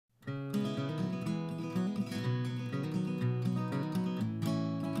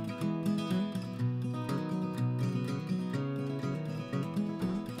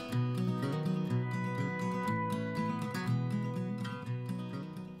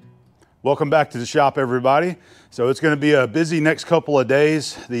Welcome back to the shop, everybody. So it's going to be a busy next couple of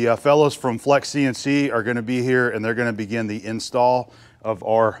days. The fellows from Flex CNC are going to be here and they're going to begin the install of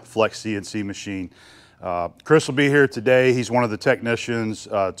our Flex CNC machine. Chris will be here today. He's one of the technicians.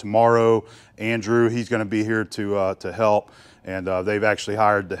 Tomorrow, Andrew, he's going to be here to help. And they've actually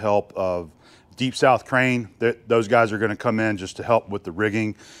hired the help of Deep South Crane. Those guys are going to come in just to help with the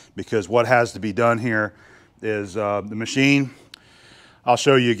rigging, because what has to be done here is the machine. I'll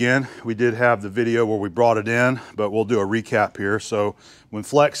show you again. We did have the video where we brought it in, but we'll do a recap here. So when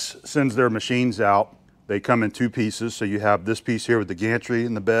Flex sends their machines out, they come in two pieces. So you have this piece here with the gantry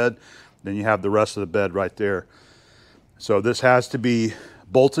in the bed, then you have the rest of the bed right there. So this has to be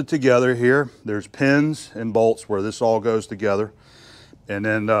bolted together here. There's pins and bolts where this all goes together. And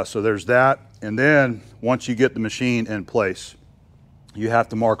then, so there's that. And then once you get the machine in place, you have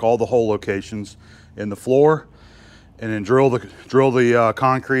to mark all the hole locations in the floor, and then drill the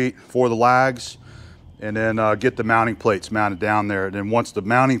concrete for the lags, and then get the mounting plates mounted down there. And then once the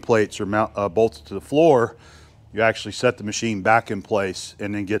mounting plates are bolted to the floor, you actually set the machine back in place,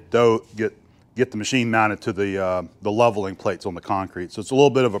 and then get the machine mounted to the leveling plates on the concrete. So it's a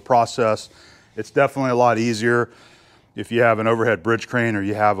little bit of a process. It's definitely a lot easier if you have an overhead bridge crane or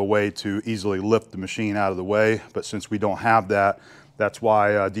you have a way to easily lift the machine out of the way. But since we don't have that, that's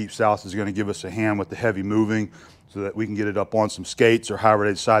why Deep South is going to give us a hand with the heavy moving, so that we can get it up on some skates or however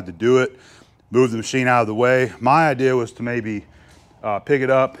they decide to do it, move the machine out of the way. My idea was to maybe pick it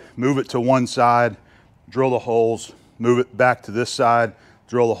up, move it to one side, drill the holes, move it back to this side,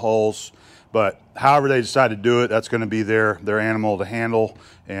 drill the holes. But however they decide to do it, that's going to be their animal to handle,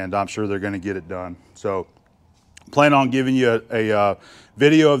 and I'm sure they're going to get it done. So plan on giving you a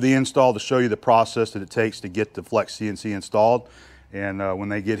video of the install to show you the process that it takes to get the Flex CNC installed. And when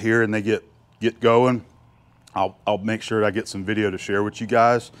they get here and they get going, I'll make sure I get some video to share with you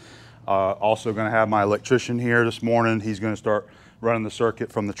guys. Also going to have my electrician here this morning. He's going to start running the circuit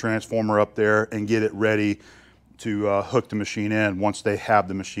from the transformer up there and get it ready to hook the machine in once they have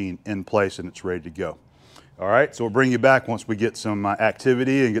the machine in place and it's ready to go. All right, so we'll bring you back once we get some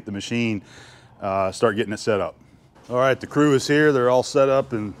activity and get the machine, start getting it set up. All right, the crew is here. They're all set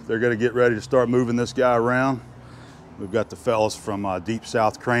up and they're going to get ready to start moving this guy around. We've got the fellas from Deep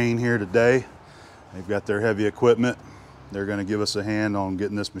South Crane here today. They've got their heavy equipment. They're going to give us a hand on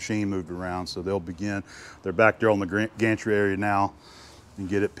getting this machine moved around. So they'll begin. They're back there on the gantry area now and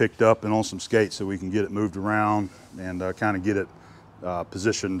get it picked up and on some skates so we can get it moved around and kind of get it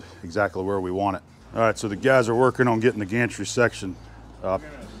positioned exactly where we want it. All right, so the guys are working on getting the gantry section up.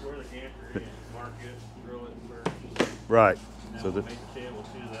 We're going to score the gantry and mark it, drill it first. Right. Now so we'll make the table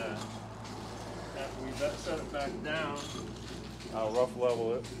to that. After we set it back down, I'll rough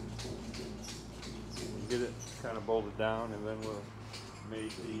level it. Get it kind of bolted down, and then we'll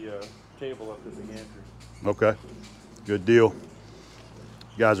make the table up to the gantry. Okay, good deal.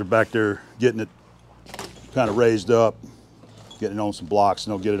 You guys are back there getting it kind of raised up, getting it on some blocks,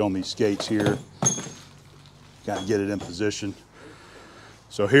 and they'll get it on these skates here, kind of get it in position.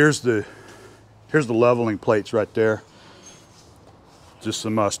 So here's the leveling plates right there. Just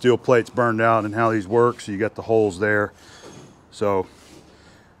some steel plates burned out and how these work. So you got the holes there. So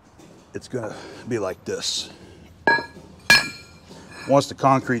it's gonna be like this. Once the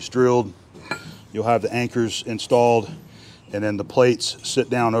concrete's drilled, you'll have the anchors installed, and then the plates sit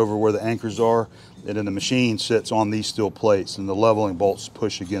down over where the anchors are, and then the machine sits on these steel plates, and the leveling bolts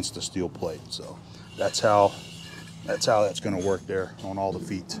push against the steel plate. So that's how that's gonna work there on all the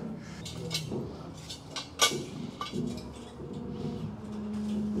feet.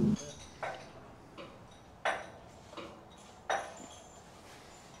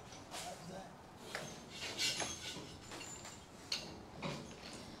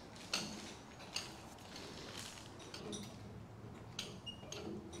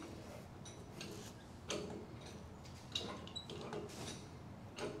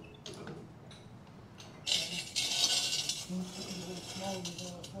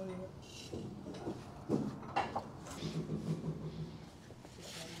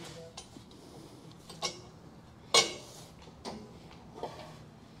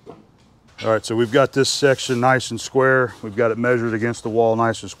 All right, so we've got this section nice and square. We've got it measured against the wall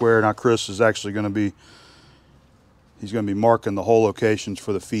nice and square. Now Chris is actually going to be, he's going to be marking the hole locations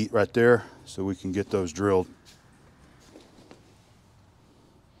for the feet right there so we can get those drilled.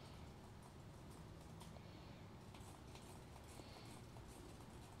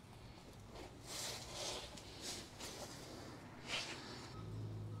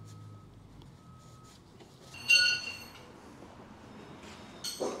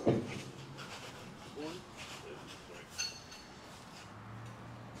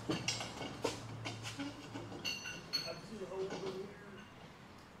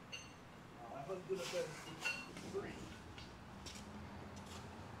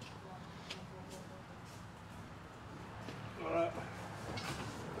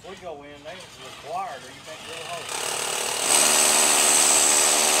 go in, they required, or you can't drill a hole.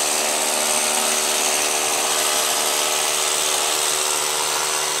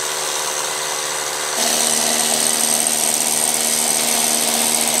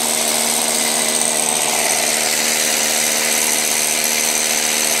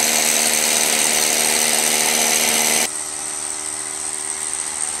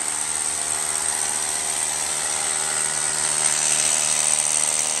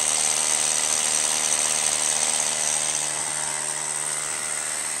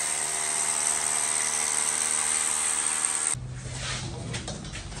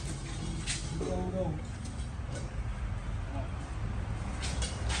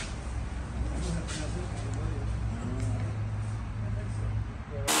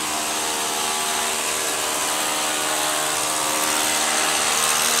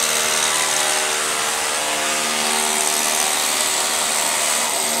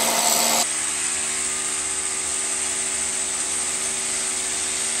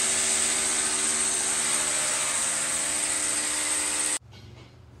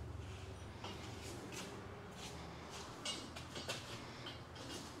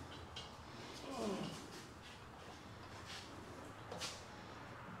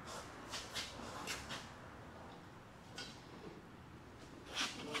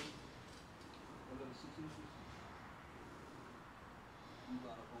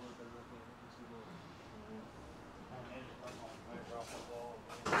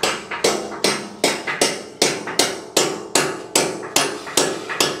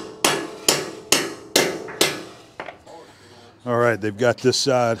 All right, they've got this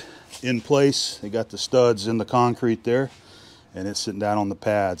side in place. They got the studs in the concrete there, and it's sitting down on the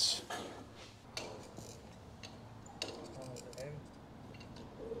pads.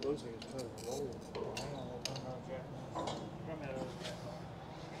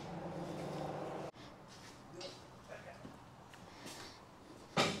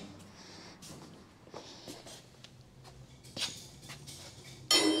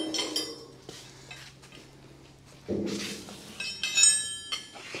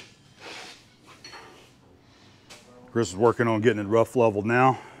 Chris is working on getting it rough leveled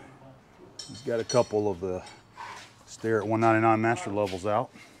now. He's got a couple of the stair at 199 master levels out.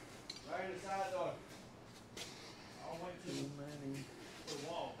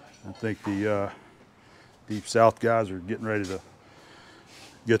 I think the Deep South guys are getting ready to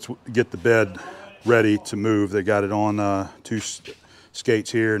get the bed ready to move. They got it on 2 skates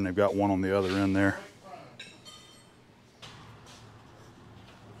here, and they've got one on the other end there.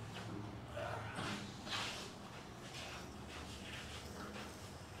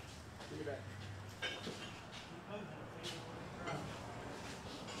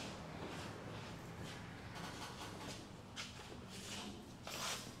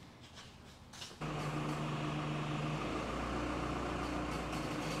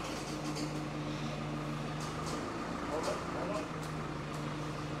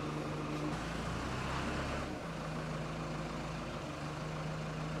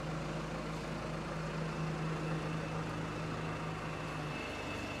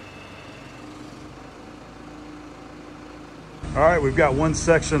 All right, we've got one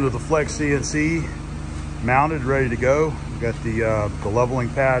section of the Flex CNC mounted, ready to go. We've got the leveling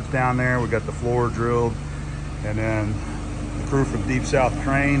pads down there. We've got the floor drilled. And then the crew from Deep South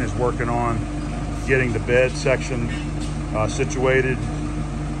Crane is working on getting the bed section situated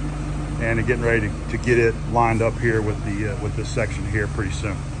and getting ready to get it lined up here with this section here pretty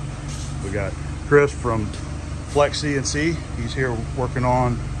soon. We got Chris from Flex CNC. He's here working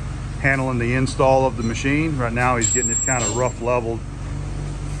on handling the install of the machine. Right now he's getting it kind of rough leveled.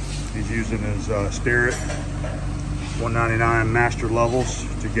 He's using his Spirit 199 master levels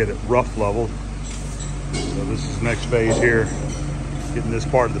to get it rough leveled. So this is the next phase here, getting this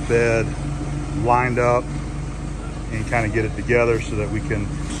part of the bed lined up and kind of get it together so that we can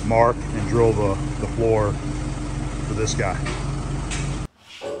mark and drill the floor for this guy.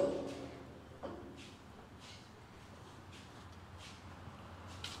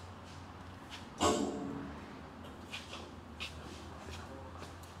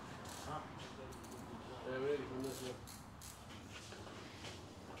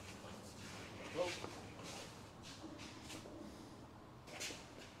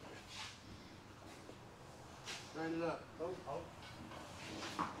 Line it up. Oh.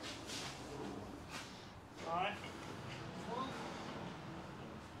 All right.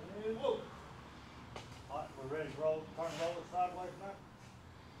 And whoa. All right, we're ready to roll. Turn roll it sideways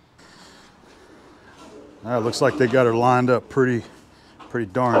now. Looks like they got her lined up pretty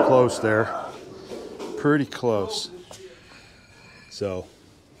darn close there. Pretty close. So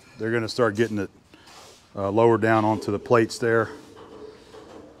they're going to start getting it lower down onto the plates there.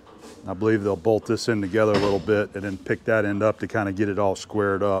 I believe they'll bolt this in together a little bit and then pick that end up to kind of get it all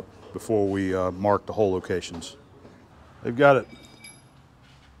squared up before we mark the hole locations. They've got it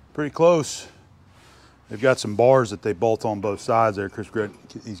pretty close. They've got some bars that they bolt on both sides there. Chris,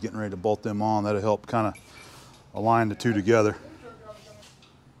 he's getting ready to bolt them on. That'll help kind of align the two together.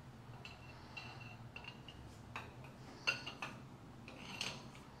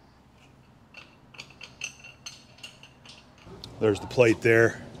 There's the plate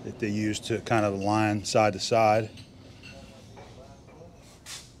there that they use to kind of align side to side.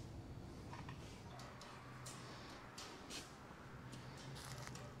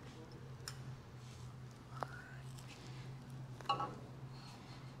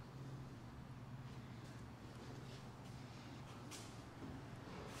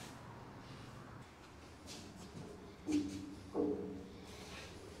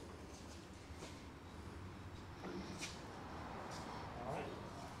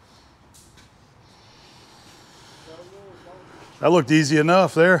 That looked easy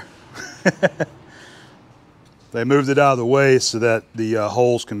enough there. They moved it out of the way so that the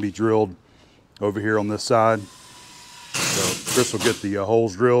holes can be drilled over here on this side. So Chris will get the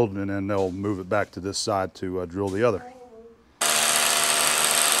holes drilled and then they'll move it back to this side to drill the other.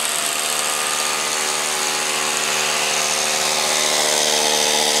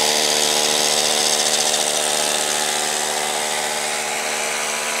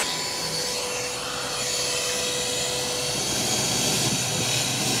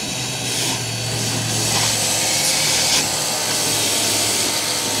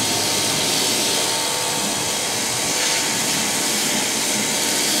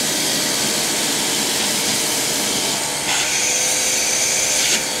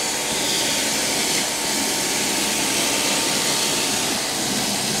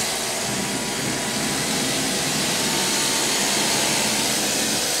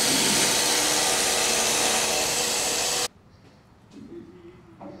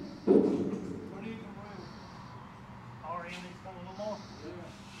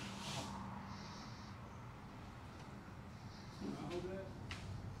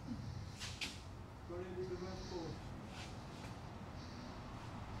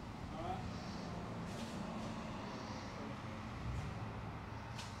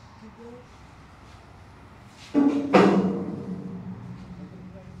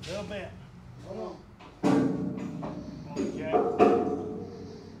 Little bit. Hold on. Okay. All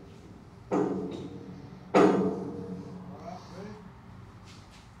right, ready?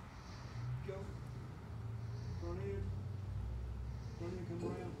 Go. Front end. Front end, come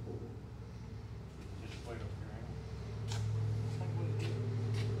around. Just plate up here.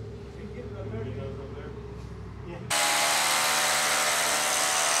 You can get it up there. He goes up there. Yeah.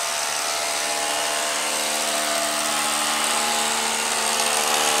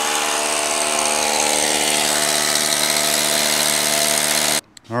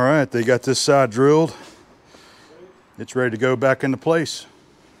 All right, they got this side drilled. It's ready to go back into place.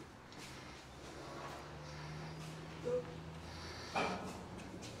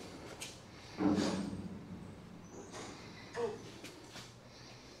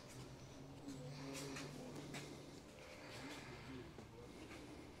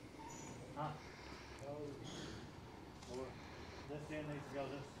 This end needs to go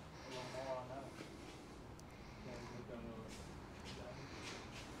this a little more on that.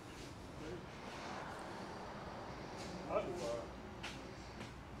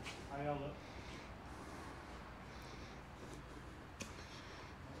 I held it.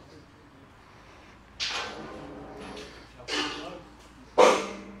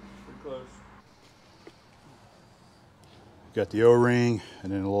 Pretty close. Got the O-ring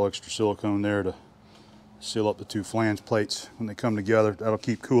and then a little extra silicone there to seal up the two flange plates when they come together. That'll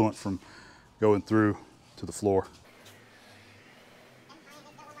keep coolant from going through to the floor.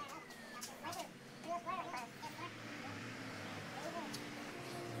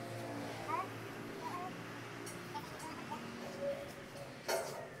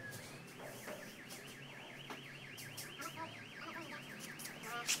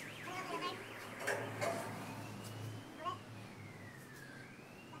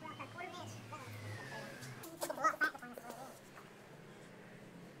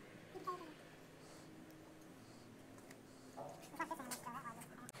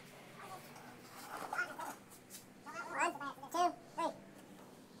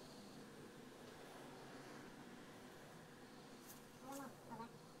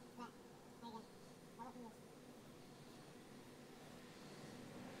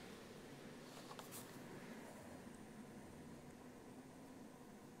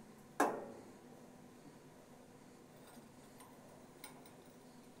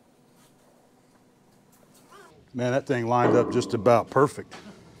 Man, that thing lined up just about perfect.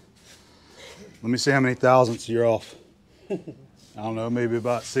 Let me see how many thousandths you're off. I don't know, maybe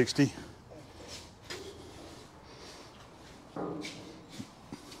about 60. It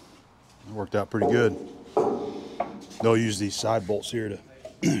worked out pretty good. They'll use these side bolts here to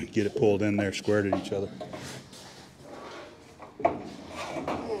get it pulled in there, squared at each other.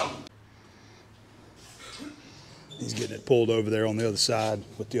 He's getting it pulled over there on the other side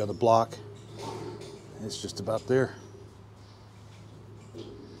with the other block. It's just about there.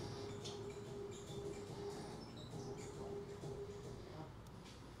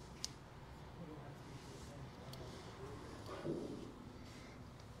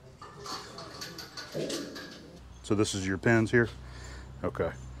 So this is your pins here?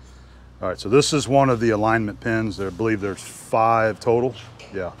 Okay. All right, so this is one of the alignment pins. I believe there's 5 total.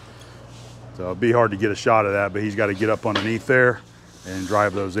 Yeah. So it'd be hard to get a shot of that, but he's got to get up underneath there and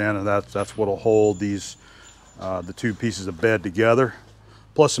drive those in, and that's what'll hold these the 2 pieces of bed together,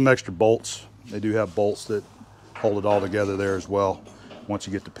 plus some extra bolts. They do have bolts that hold it all together there as well once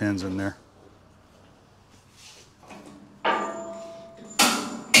you get the pins in there.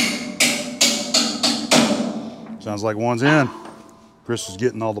 Sounds like one's in. Chris is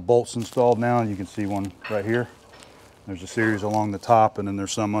getting all the bolts installed now, and you can see one right here. There's a series along the top, and then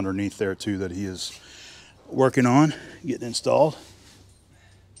there's some underneath there too that he is working on getting installed.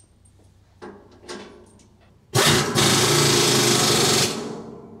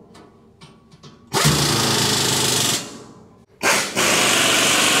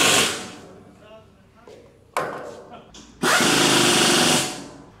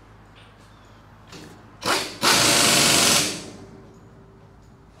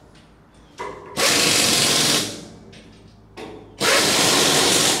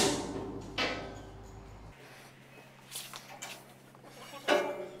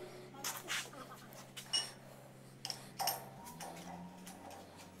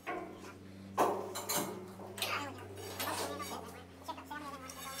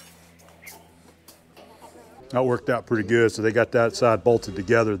 That worked out pretty good. So they got that side bolted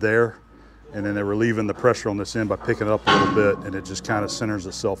together there, and then they're relieving the pressure on this end by picking it up a little bit, and it just kind of centers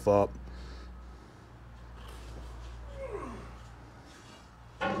itself up.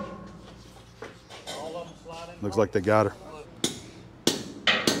 Looks like they got her.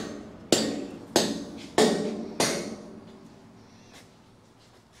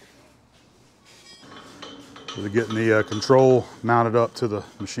 So they're getting the control mounted up to the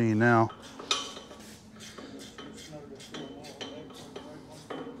machine now.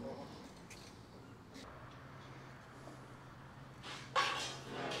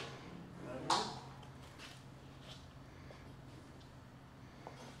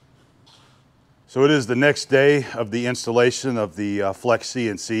 So it is the next day of the installation of the Flex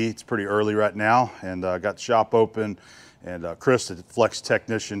CNC. It's pretty early right now, and got the shop open. And Chris, the Flex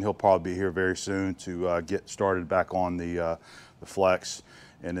technician, he'll probably be here very soon to get started back on the Flex.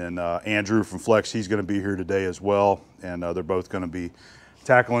 And then Andrew from Flex, he's going to be here today as well. And they're both going to be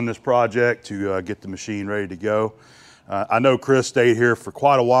tackling this project to get the machine ready to go. I know Chris stayed here for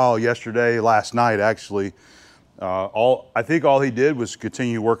quite a while yesterday, last night actually. I think all he did was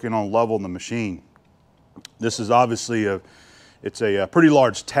continue working on leveling the machine. This is obviously it's a pretty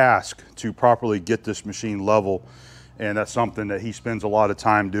large task to properly get this machine level, and that's something that he spends a lot of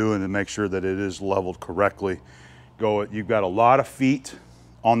time doing to make sure that it is leveled correctly. You've got a lot of feet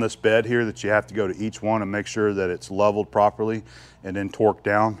on this bed here that you have to go to each one and make sure that it's leveled properly, and then torqued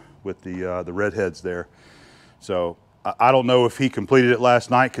down with the red heads there. So I don't know if he completed it last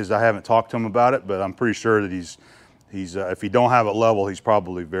night because I haven't talked to him about it, but I'm pretty sure that he's if he don't have it level, he's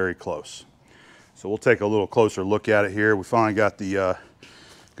probably very close. So we'll take a little closer look at it here. We finally got the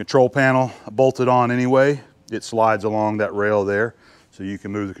control panel bolted on anyway. It slides along that rail there, so you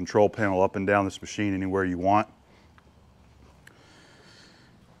can move the control panel up and down this machine anywhere you want.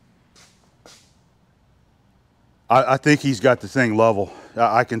 I think he's got the thing level.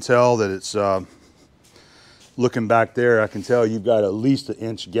 I can tell that it's, looking back there, I can tell you've got at least an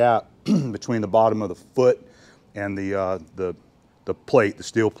inch gap between the bottom of the foot and the plate, the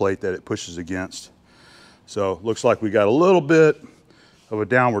steel plate that it pushes against. So looks like we got a little bit of a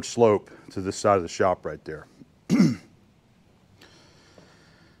downward slope to this side of the shop right there. I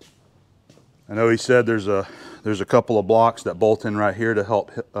know he said there's a couple of blocks that bolt in right here to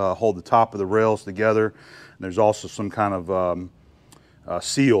help hold the top of the rails together. And there's also some kind of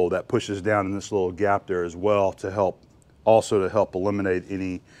seal that pushes down in this little gap there as well to help eliminate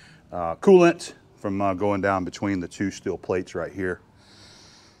any coolant from going down between the 2 steel plates right here.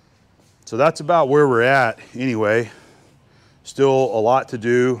 So that's about where we're at anyway. Still a lot to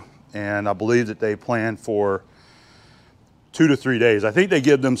do, and I believe that they plan for 2 to 3 days. I think they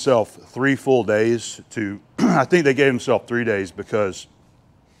give themselves 3 full days to, I think they gave themselves 3 days because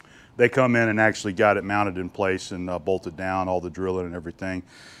they come in and actually got it mounted in place and bolted down, all the drilling and everything.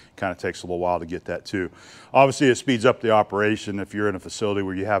 Kind of takes a little while to get that too. Obviously it speeds up the operation if you're in a facility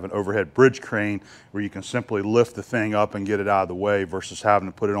where you have an overhead bridge crane where you can simply lift the thing up and get it out of the way versus having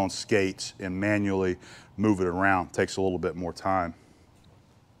to put it on skates and manually move it around. It takes a little bit more time.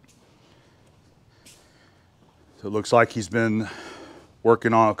 So it looks like he's been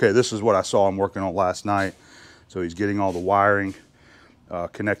working on, okay, this is what I saw him working on last night. So he's getting all the wiring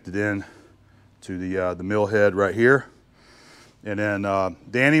connected in to the mill head right here. And then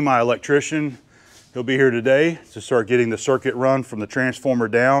Danny, my electrician, he'll be here today to start getting the circuit run from the transformer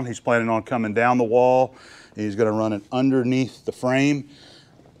down. He's planning on coming down the wall and he's gonna run it underneath the frame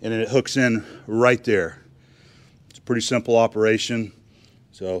and then it hooks in right there. It's a pretty simple operation.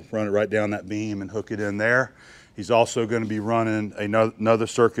 So run it right down that beam and hook it in there. He's also going to be running another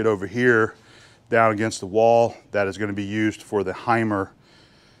circuit over here down against the wall that is going to be used for the Heimer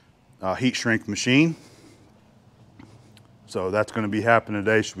heat shrink machine. So that's going to be happening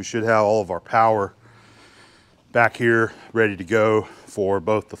today. So we should have all of our power back here ready to go for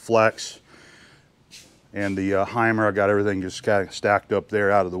both the Flex and the Heimer. I got everything just kind of stacked up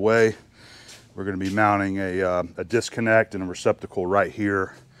there out of the way. We're going to be mounting a disconnect and a receptacle right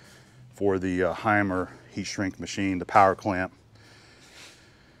here for the Heimer heat shrink machine, the power clamp.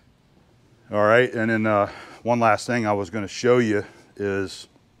 All right, and then one last thing I was going to show you is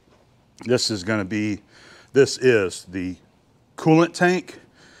this is the coolant tank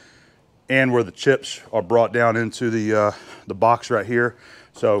and where the chips are brought down into the box right here.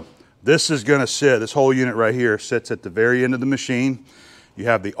 So this is going to sit, this whole unit right here sits at the very end of the machine. You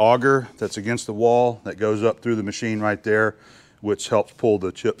have the auger that's against the wall that goes up through the machine right there, which helps pull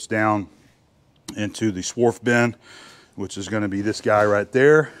the chips down into the swarf bin, which is going to be this guy right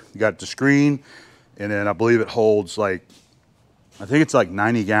there. You got the screen, and then I believe it holds like, I think it's like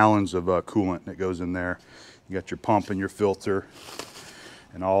 90 gallons of coolant that goes in there. You got your pump and your filter,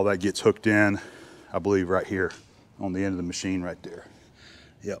 and all that gets hooked in, I believe, right here on the end of the machine right there.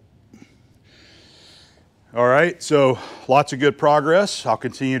 Yep. All right, so lots of good progress. I'll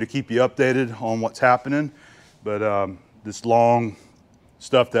continue to keep you updated on what's happening, but this long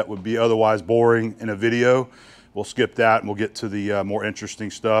stuff that would be otherwise boring in a video, we'll skip that and we'll get to the more interesting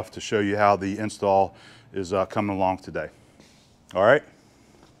stuff to show you how the install is coming along today. All right.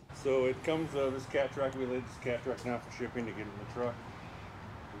 So it comes, this cat track, we laid this cat track now for shipping to get in the truck.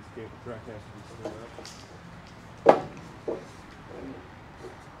 This cable track has to be stood up.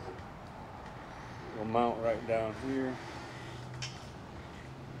 We'll mount right down here.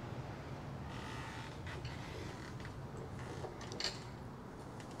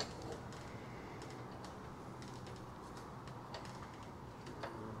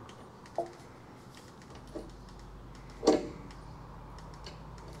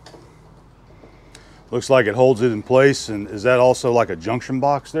 Looks like it holds it in place. And is that also like a junction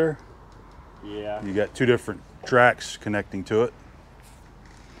box there? Yeah. You got 2 different tracks connecting to it.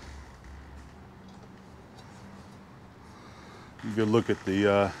 You could look at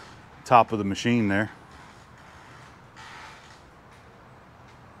the top of the machine there.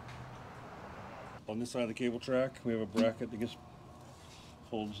 On this side of the cable track, we have a bracket that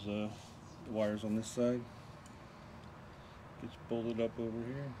holds the wires on this side. Gets bolted up over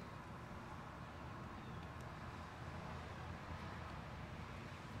here.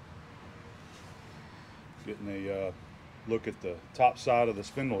 Getting a look at the top side of the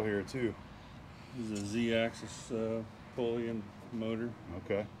spindle here too. This is a Z-axis pulley and motor.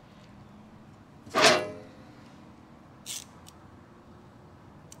 Okay.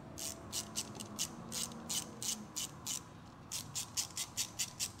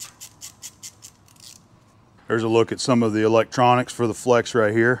 There's a look at some of the electronics for the Flex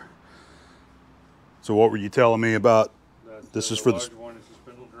right here. So what were you telling me about? This is for the large one is the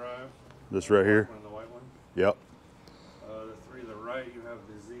spindle drive. This right here. One and the white one. Yep. The 3 to the right, you have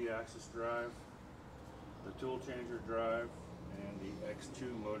the Z-axis drive, the tool changer drive, and the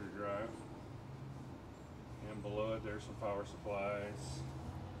X2 motor drive. And below it, there's some power supplies.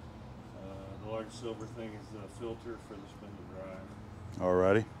 The large silver thing is the filter for the spindle drive.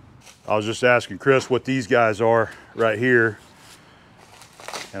 Alrighty. I was just asking Chris what these guys are right here,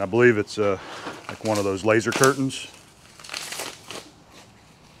 and I believe it's like one of those laser curtains.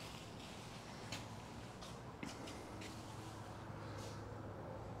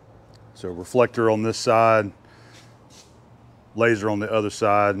 So reflector on this side, laser on the other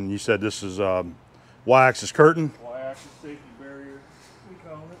side, and you said this is Y-axis curtain. Y-axis safety barrier, we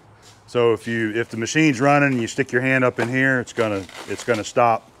call it. So if the machine's running and you stick your hand up in here, it's gonna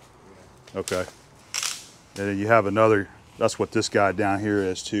stop. Okay. And then you have another, that's what this guy down here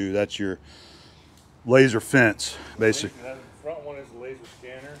is too. That's your laser fence, basically. The front one is a laser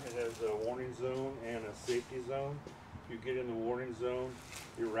scanner. It has a warning zone and a safety zone. If you get in the warning zone,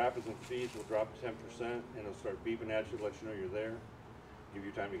 your rapids and feeds will drop 10% and it'll start beeping at you to let you know you're there. Give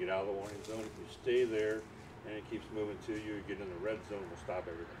you time to get out of the warning zone. If you stay there and it keeps moving to you, you get in the red zone, it will stop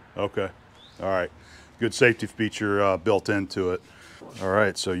everything. Okay. All right. Good safety feature built into it. All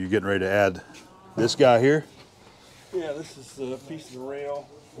right, so you're getting ready to add this guy here? Yeah, this is a piece of the rail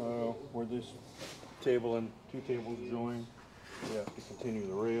where this table and two tables join. You have to continue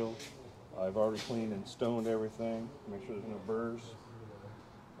the rail. I've already cleaned and stoned everything. Make sure there's no burrs.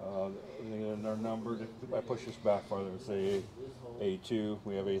 They're numbered. If I push this back farther, it's A2.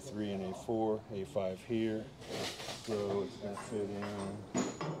 We have A3 and A4, A5 here. So it's going to fit in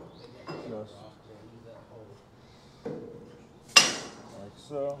just like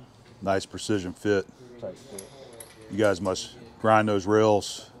so. Nice precision fit. Tight fit. You guys must grind those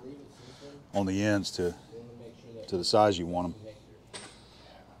rails on the ends to the size you want them.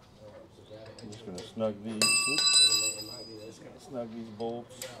 I'm just going to snug these. Oops. Just going to snug these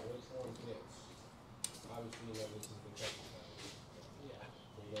bolts.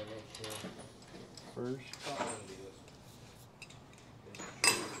 First.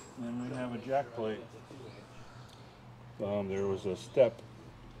 And then we have a jack plate. There was a step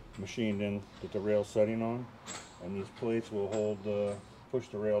machined in that the rail's setting on, and these plates will hold, push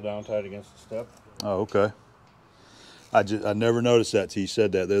the rail down tight against the step. Oh, okay. I never noticed that till you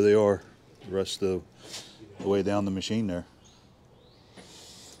said that. There they are, the rest of the way down the machine there.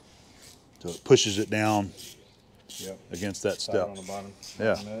 So it pushes it down against that step. On the bottom.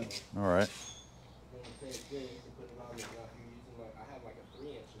 Yeah. All right.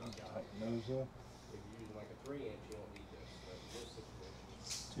 Tighten those up.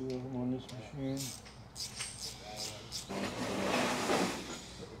 Two of them on this machine.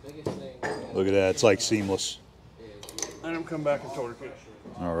 Look at that. It's like seamless. Let them come back and torque it.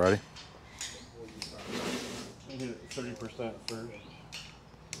 All righty. Hit it 30% first.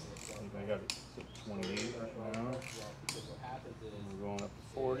 I think I got it at 28 right now. We're going up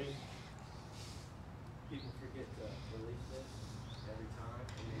to 40. People forget to release this every time,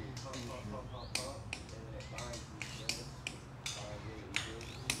 and then you pump, and then it binds these things really easily.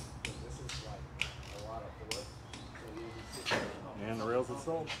 Because this is like a lot of force. So you'll be sitting And the rails are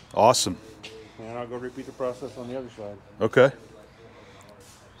sold. Awesome. And I'll go repeat the process on the other side. Okay.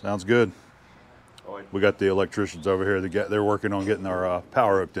 Sounds good. Oh, We got the electricians over here. They're working on getting our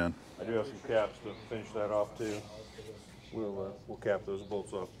power hooked in. I do have some caps to finish that off too. We'll cap those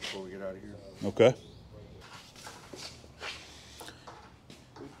bolts off before we get out of here. Okay.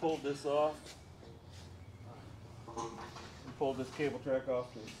 We pulled this off. We pulled this cable track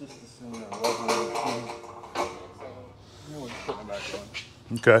off to assist us in leveling the machine. And we're just putting it back on.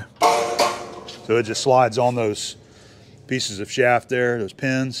 Okay. So it just slides on those pieces of shaft there, those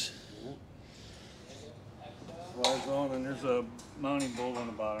pins. Slides on, and there's a mounting bolt on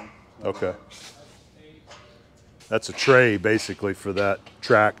the bottom. Okay. That's a tray basically for that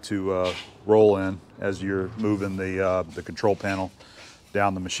track to roll in as you're moving the control panel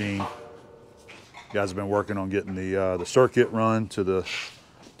down the machine. You guys have been working on getting the circuit run to the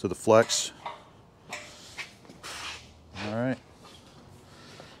flex. All right.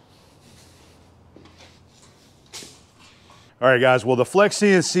 All right, guys, well, the Flex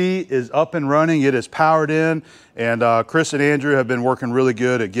CNC is up and running. It is powered in, and Chris and Andrew have been working really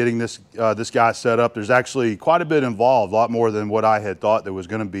good at getting this guy set up. There's actually quite a bit involved, a lot more than what I had thought there was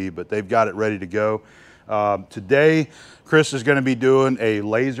going to be, but they've got it ready to go. Today, Chris is going to be doing a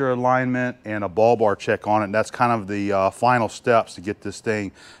laser alignment and a ball bar check on it, and that's kind of the final steps to get this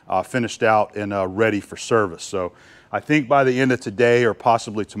thing finished out and ready for service. So I think by the end of today or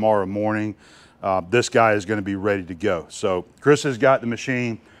possibly tomorrow morning, this guy is going to be ready to go. So Chris has got the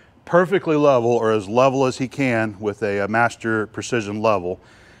machine perfectly level, or as level as he can with a master precision level.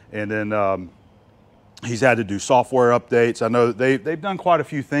 And then he's had to do software updates. I know that they've done quite a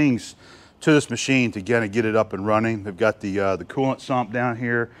few things to this machine to get it up and running. They've got the coolant sump down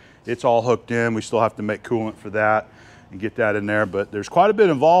here. It's all hooked in. We still have to make coolant for that and get that in there. But there's quite a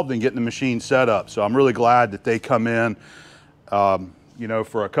bit involved in getting the machine set up. So I'm really glad that they come in. You know,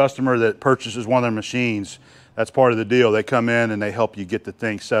 for a customer that purchases one of their machines, that's part of the deal. They come in and they help you get the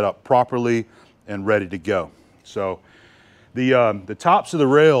thing set up properly and ready to go. So the tops of the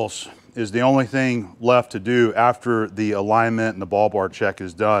rails is the only thing left to do after the alignment and the ball bar check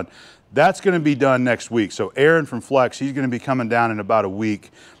is done. That's going to be done next week. So Aaron from Flex, he's going to be coming down in about a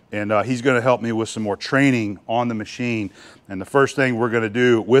week, and he's going to help me with some more training on the machine. And the first thing we're going to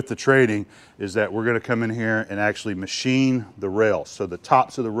do with the training is that we're going to come in here and actually machine the rails. So the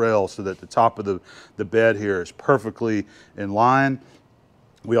tops of the rails, so that the top of the bed here is perfectly in line.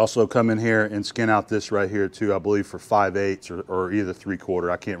 We also come in here and skin out this right here too, I believe for 5/8 or either 3/4.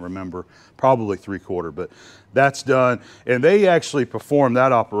 I can't remember, probably 3/4, but that's done. And they actually perform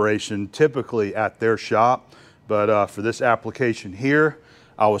that operation typically at their shop. But for this application here,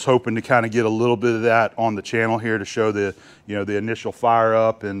 I was hoping to kind of get a little bit of that on the channel here to show the, you know, the initial fire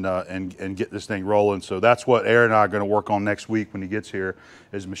up and get this thing rolling. So that's what Aaron and I are going to work on next week when he gets here,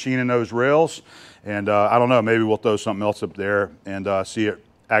 is machining those rails. And I don't know, maybe we'll throw something else up there and see it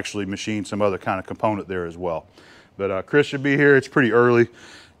actually machine some other kind of component there as well. But Chris should be here. It's pretty early,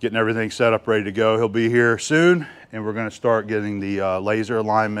 getting everything set up, ready to go. He'll be here soon, and we're going to start getting the laser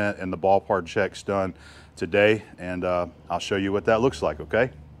alignment and the ballpark checks done today, and I'll show you what that looks like,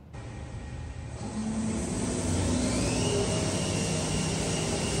 okay?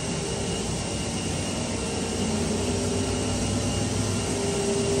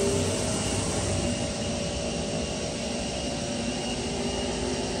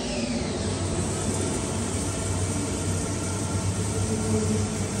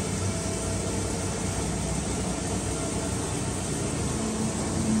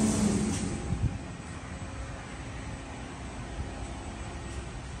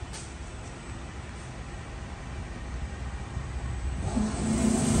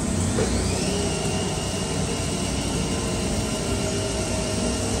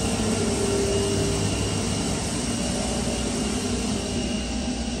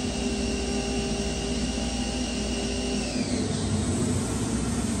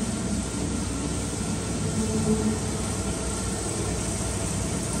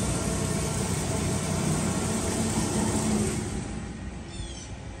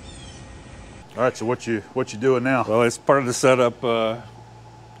 All right, so what you doing now? Well, it's part of the setup.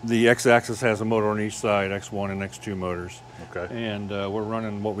 The X-axis has a motor on each side, X1 and X2 motors. Okay. And we're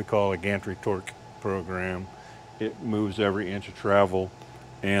running what we call a gantry torque program. It moves every inch of travel,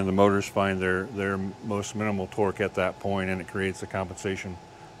 and the motors find their most minimal torque at that point, and it creates a compensation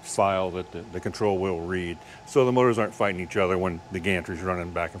file that the control wheel will read. So the motors aren't fighting each other when the gantry's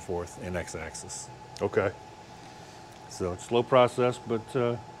running back and forth in X-axis. Okay. So it's a slow process, but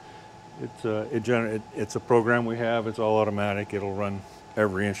it's a program we have. It's all automatic. It'll run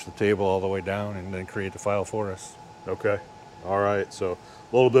every inch of the table all the way down and then create the file for us. Okay. All right. So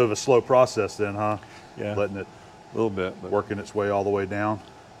a little bit of a slow process then, huh? Yeah. Letting it a little bit, but working its way all the way down.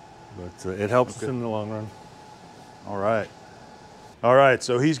 But it helps us in the long run. All right. All right.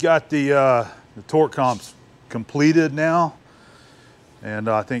 So he's got the torque comps completed now, and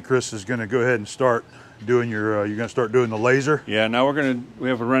I think Chris is going to go ahead and start doing your. You're going to start doing the laser. Yeah. Now we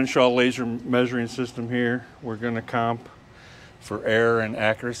have a Renshaw laser measuring system here. We're going to comp for error and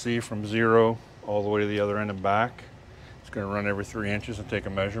accuracy from 0 all the way to the other end and back. It's going to run every 3 inches and take a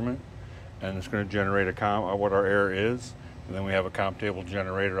measurement, and it's going to generate a comp of what our error is. And then we have a comp table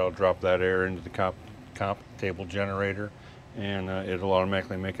generator. I'll drop that error into the comp table generator, and it'll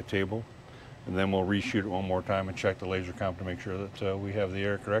automatically make a table. And then we'll reshoot it one more time and check the laser comp to make sure that we have the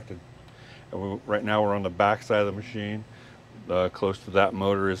error corrected. And right now we're on the back side of the machine. Close to that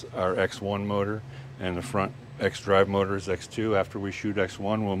motor is our X1 motor, and the front X drive motor is X2. After we shoot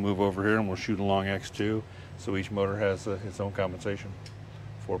X1, we'll move over here and we'll shoot along X2. So each motor has its own compensation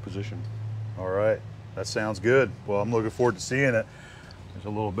for position. All right. That sounds good. Well, I'm looking forward to seeing it. There's a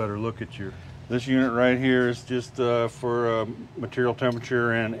little better look at your... This unit right here is just for material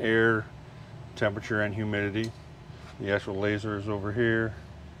temperature and air temperature and humidity. The actual laser is over here.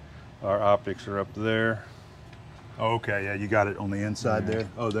 Our optics are up there. Oh, okay, yeah, you got it on the inside there.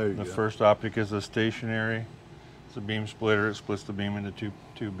 Oh, there you go. The first optic is a stationary. It's a beam splitter. It splits the beam into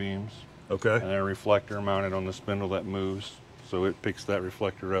two beams. Okay. And then a reflector mounted on the spindle that moves. So it picks that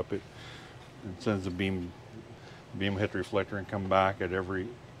reflector up. It sends the beam hit the reflector and come back at every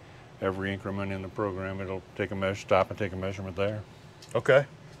increment in the program. It'll take a measure, stop and take a measurement there. Okay.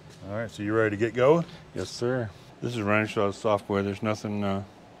 All right, so you ready to get going? Yes, sir. This is Renshaw's software. There's nothing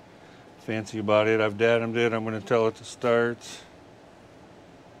fancy about it. I've datamed it. I'm going to tell it to start.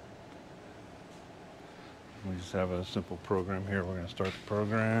 We just have a simple program here. We're going to start the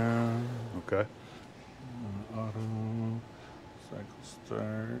program. Okay. Auto, cycle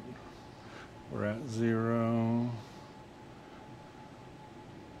start. We're at 0.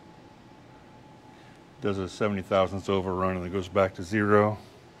 Does a 70 thousandths overrun and it goes back to 0.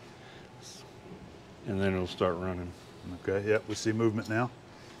 And then it'll start running. Okay, yep, we see movement now.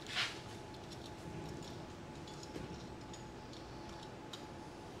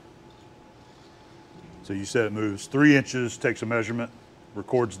 So you said it moves 3 inches, takes a measurement,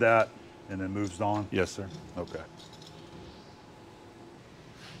 records that, and then moves on? Yes, sir. Okay.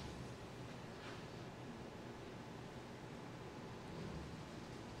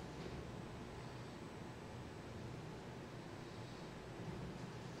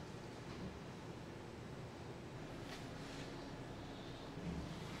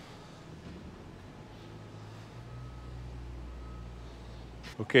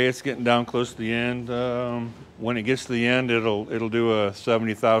 Okay, it's getting down close to the end. When it gets to the end, it'll do a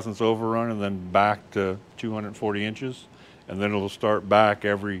 70 thousandths overrun and then back to 240 inches. And then it'll start back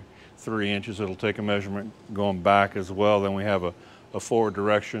every 3 inches. It'll take a measurement going back as well. Then we have a forward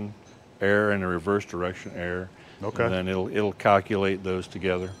direction error and a reverse direction error. Okay. And then it'll calculate those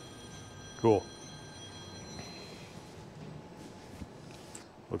together. Cool.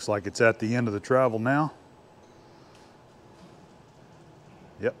 Looks like it's at the end of the travel now.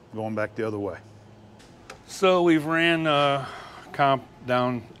 Yep, going back the other way. So we've ran comp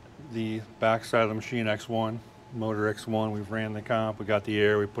down the back side of the machine, X1, motor X1. We've ran the comp, we got the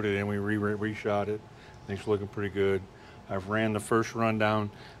air, we put it in, we reshot it. Things looking pretty good. I've ran the first run down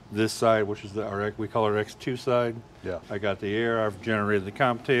this side, which is we call our X2 side. Yeah. I got the air, I've generated the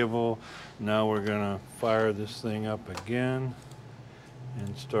comp table. Now we're gonna fire this thing up again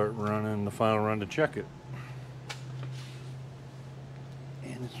and start running the final run to check it.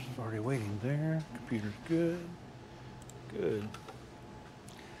 And it's already waiting there. Computer's good. Good.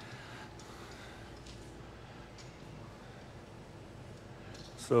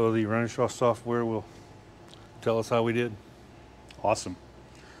 So the Renishaw software will tell us how we did. Awesome.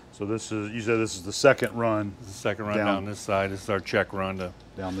 So this is, you said this is the second run This is the second run down this side. This is our check run.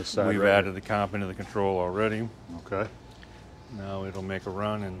 down this side. We've right added the comp into the control already. here. Okay. Now it'll make a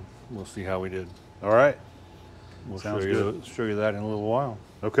run and we'll see how we did. All right. We'll Sounds show you that in a little while.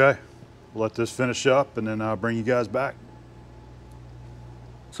 Okay. We'll let this finish up and then I'll bring you guys back.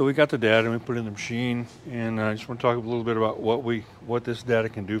 So we got the data and we put it in the machine, and I just want to talk a little bit about what this data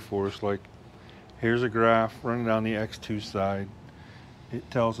can do for us. Like, here's a graph running down the X2 side. It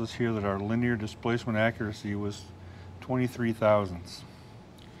tells us here that our linear displacement accuracy was 23 thousandths,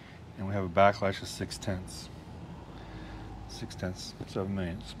 and we have a backlash of 6/10. 6/10, 7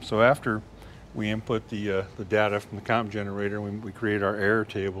 millionths. So after we input the data from the comp generator, we create our error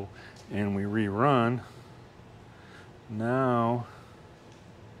table, and we rerun. Now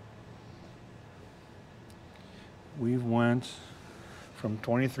we've went from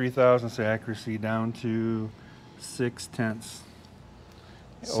 23 thousandths accuracy down to 6/10,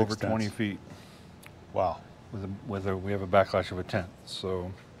 over 20 feet. Wow. We have a backlash of a tenth.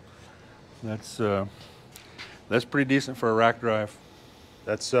 So that's pretty decent for a rack drive.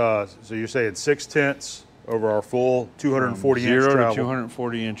 That's so you're saying 6/10 over our full 240 inch 0 travel. to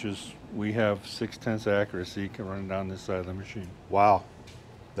 240 inches, we have 6/10 accuracy running down this side of the machine. Wow,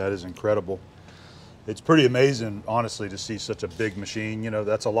 that is incredible. It's pretty amazing, honestly, to see such a big machine. You know,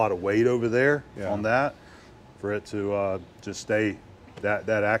 that's a lot of weight over there on that. For it to just stay that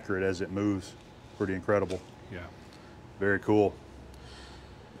accurate as it moves, pretty incredible. Yeah. Very cool.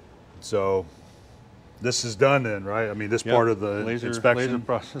 So this is done then, right? I mean, this part of the inspection? Laser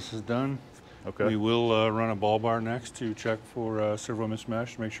process is done. Okay. We will run a ball bar next to check for servo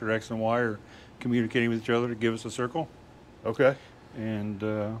mismatch, to make sure X and Y are communicating with each other to give us a circle. Okay. And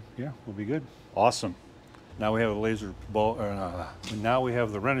yeah, we'll be good. Awesome. Now we have a laser ball. Now we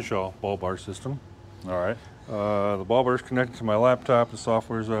have the Renishaw ball bar system. All right. The ball bar is connected to my laptop. The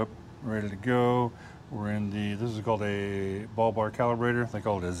software's up, ready to go. We're in this is called a ball bar calibrator. They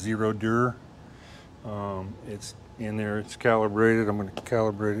call it a 0 dur. It's in there. It's calibrated. I'm going to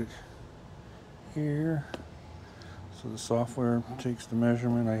calibrate it here. So the software takes the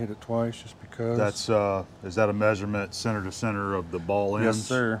measurement. I hit it twice just because. That's is that a measurement center to center of the ball ends? Yes,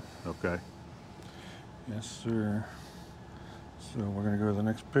 sir. Okay. Yes, sir. So we're going to go to the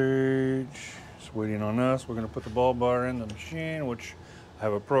next page. It's waiting on us. We're going to put the ball bar in the machine, which I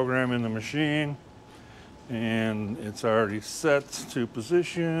have a program in the machine, and it's already set to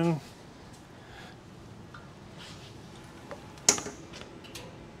position.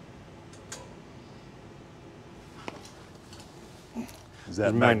 Is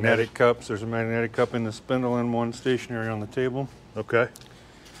that There's magnetic cups. There's a magnetic cup in the spindle and one stationary on the table. Okay.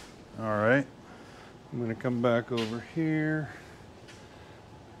 All right. I'm going to come back over here,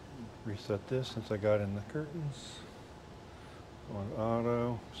 reset this since I got in the curtains. On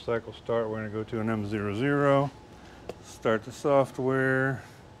auto, cycle start, we're going to go to an M00, start the software,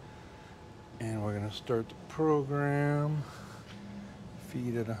 and we're going to start the program.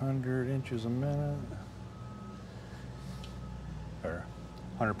 Feed at 100 inches a minute, or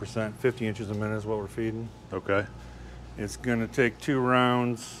 100%. 50 inches a minute is what we're feeding. Okay. It's going to take 2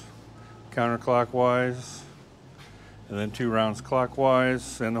 rounds counterclockwise and then 2 rounds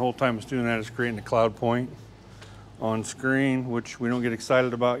clockwise, and the whole time it's doing that is creating a cloud point on screen, which we don't get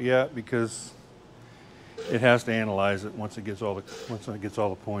excited about yet because it has to analyze it once it gets all the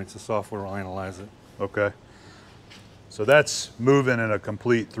points. The software will analyze it. Okay. So that's moving in a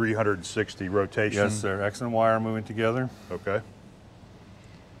complete 360 rotation. Yes, sir. X and Y are moving together. Okay.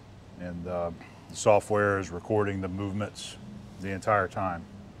 And the software is recording the movements the entire time.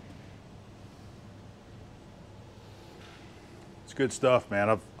 It's good stuff,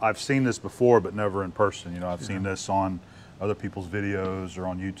 man. I've seen this before, but never in person. You know, I've seen this on other people's videos or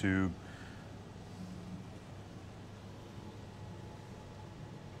on YouTube.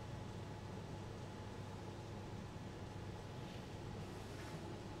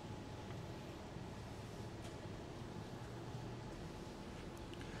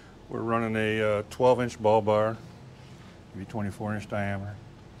 We're running a 12-inch ball bar, maybe 24-inch diameter.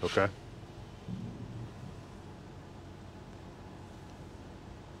 Okay.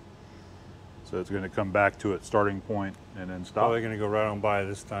 So it's going to come back to its starting point and then stop? Probably going to go right on by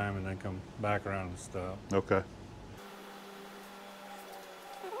this time and then come back around and stop. Okay.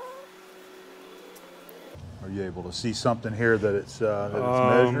 Are you able to see something here that it's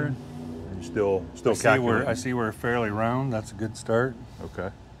measuring? Are you still calculating? I see we're fairly round. That's a good start. Okay.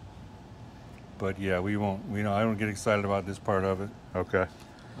 But yeah, I don't get excited about this part of it. Okay.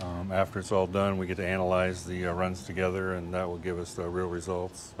 After it's all done, we get to analyze the runs together, and that will give us the real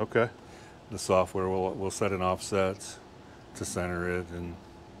results. Okay. The software will set an offset to center it, and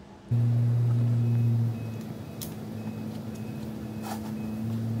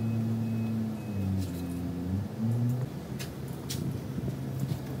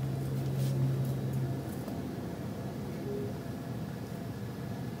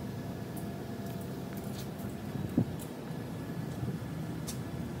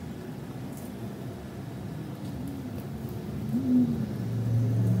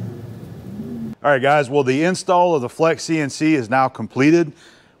All right, guys, well, the install of the Flex CNC is now completed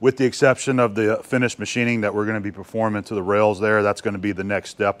with the exception of the finished machining that we're going to be performing to the rails there. That's going to be the next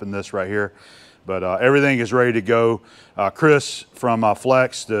step in this right here. But everything is ready to go. Chris from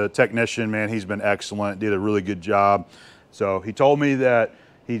Flex, the technician, man, he's been excellent, did a really good job. So he told me that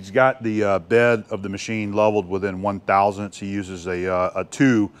he's got the bed of the machine leveled within 1/1000ths. He uses a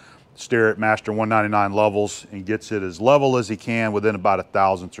 2 Starrett Master 199 levels and gets it as level as he can within about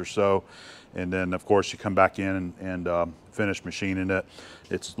 1/1000th or so. And then, of course, you come back in and finish machining it.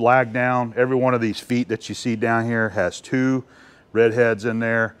 It's lagged down. Every one of these feet that you see down here has 2 red heads in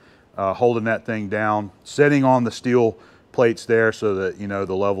there holding that thing down, sitting on the steel plates there so that, you know,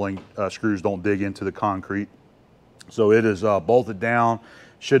 the leveling screws don't dig into the concrete. So it is bolted down,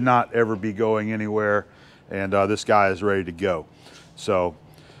 should not ever be going anywhere, and this guy is ready to go. So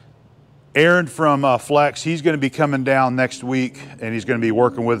Aaron from Flex, he's going to be coming down next week, and he's going to be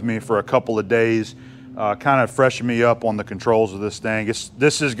working with me for a couple of days, kind of freshen me up on the controls of this thing.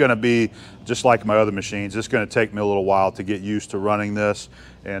 This is going to be just like my other machines. It's going to take me a little while to get used to running this,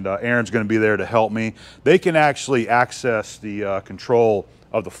 and Aaron's going to be there to help me. They can actually access the control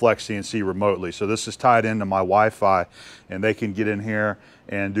of the Flex CNC remotely. So this is tied into my Wi-Fi, and they can get in here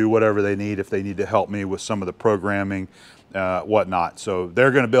and do whatever they need if they need to help me with some of the programming, whatnot. So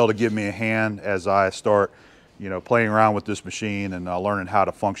they're going to be able to give me a hand as I start, you know, playing around with this machine and learning how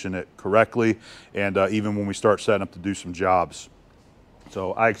to function it correctly, and even when we start setting up to do some jobs.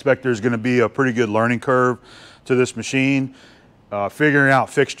 So I expect there's going to be a pretty good learning curve to this machine, figuring out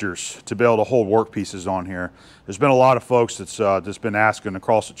fixtures to be able to hold work pieces on here. There's been a lot of folks that's been asking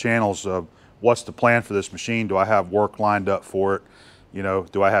across the channels, what's the plan for this machine? Do I have work lined up for it? You know,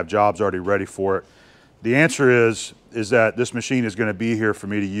 do I have jobs already ready for it? The answer is that this machine is going to be here for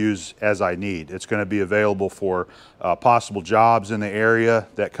me to use as I need. It's going to be available for possible jobs in the area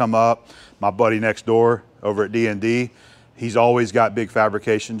that come up. My buddy next door over at D&D, he's always got big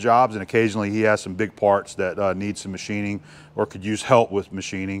fabrication jobs, and occasionally he has some big parts that need some machining or could use help with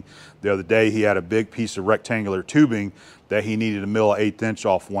machining. The other day he had a big piece of rectangular tubing that he needed to mill an 1/8 inch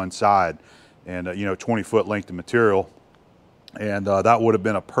off one side, and you know, 20-foot length of material. And that would have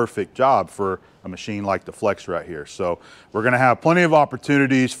been a perfect job for a machine like the Flex right here. So we're going to have plenty of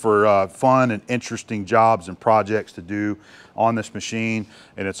opportunities for fun and interesting jobs and projects to do on this machine.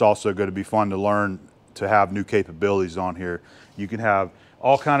 And it's also going to be fun to learn to have new capabilities on here. You can have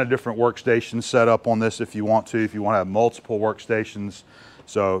all kind of different workstations set up on this if you want to have multiple workstations.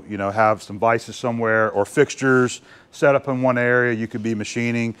 So, you know, have some vices somewhere or fixtures set up in one area you could be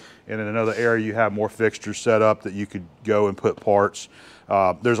machining, and in another area you have more fixtures set up that you could go and put parts.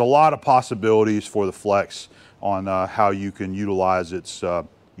 there's a lot of possibilities for the Flex on how you can utilize its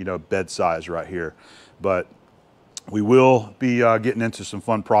you know, bed size right here. But we will be getting into some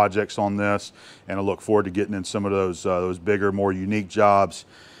fun projects on this, and I look forward to getting in some of those bigger, more unique jobs.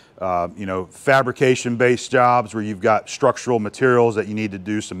 You know, fabrication-based jobs where you've got structural materials that you need to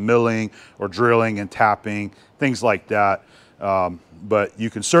do some milling or drilling and tapping, things like that. But you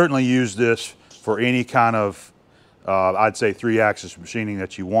can certainly use this for any kind of, I'd say, 3-axis machining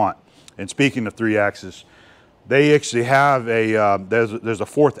that you want. And speaking of 3-axis, they actually have a, there's a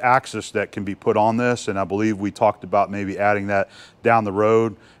 4th axis that can be put on this, and I believe we talked about maybe adding that down the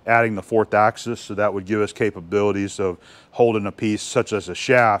road, adding the 4th axis, so that would give us capabilities of holding a piece such as a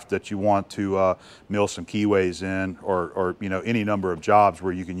shaft that you want to mill some keyways in, or you know, any number of jobs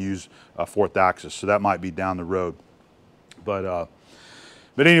where you can use a 4th axis. So that might be down the road.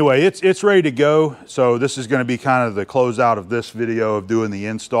 But anyway, it's ready to go. So this is going to be kind of the closeout of this video of doing the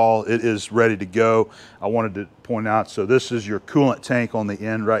install. It is ready to go. I wanted to point out, so this is your coolant tank on the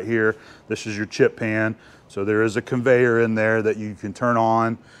end right here. This is your chip pan. So there is a conveyor in there that you can turn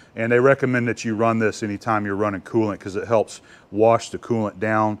on, and they recommend that you run this anytime you're running coolant because it helps wash the coolant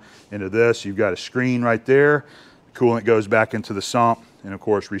down into this. You've got a screen right there. Coolant goes back into the sump and of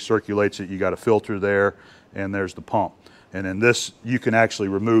course recirculates it. You got a filter there, and there's the pump. And then this, you can actually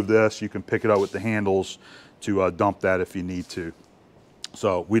remove this. You can pick it up with the handles to dump that if you need to.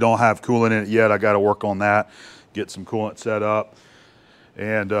 So we don't have coolant in it yet. I got to work on that, get some coolant set up.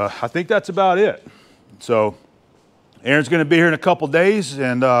 And I think that's about it. So Aaron's going to be here in a couple days,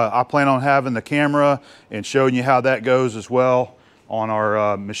 and I plan on having the camera and showing you how that goes as well on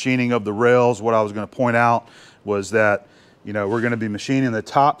our machining of the rails. What I was going to point out was that, you know, we're going to be machining the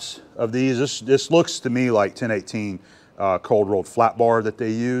tops of these. This looks to me like 1018 cold rolled flat bar that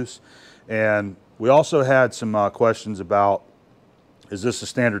they use. And we also had some questions about, is this a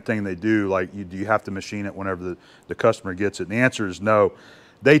standard thing they do? Like, do you have to machine it whenever the customer gets it? And the answer is no.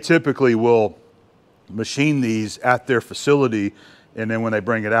 They typically will machine these at their facility, and then when they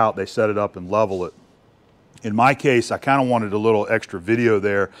bring it out, they set it up and level it. In my case, I kind of wanted a little extra video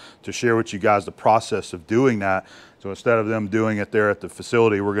there to share with you guys the process of doing that. So instead of them doing it there at the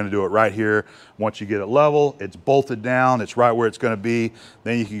facility, we're going to do it right here. Once you get it level, it's bolted down, it's right where it's going to be.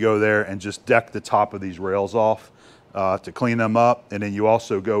 Then you can go there and just deck the top of these rails off to clean them up. And then you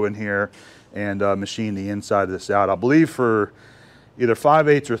also go in here and machine the inside of this out. I believe for either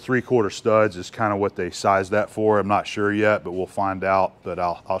 5/8 or 3/4 studs is kind of what they size that for. I'm not sure yet, but we'll find out. But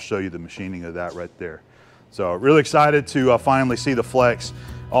I'll show you the machining of that right there. So really excited to finally see the Flex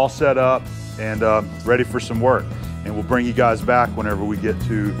all set up and ready for some work. And we'll bring you guys back whenever we get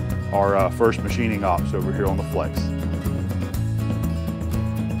to our first machining ops over here on the Flex.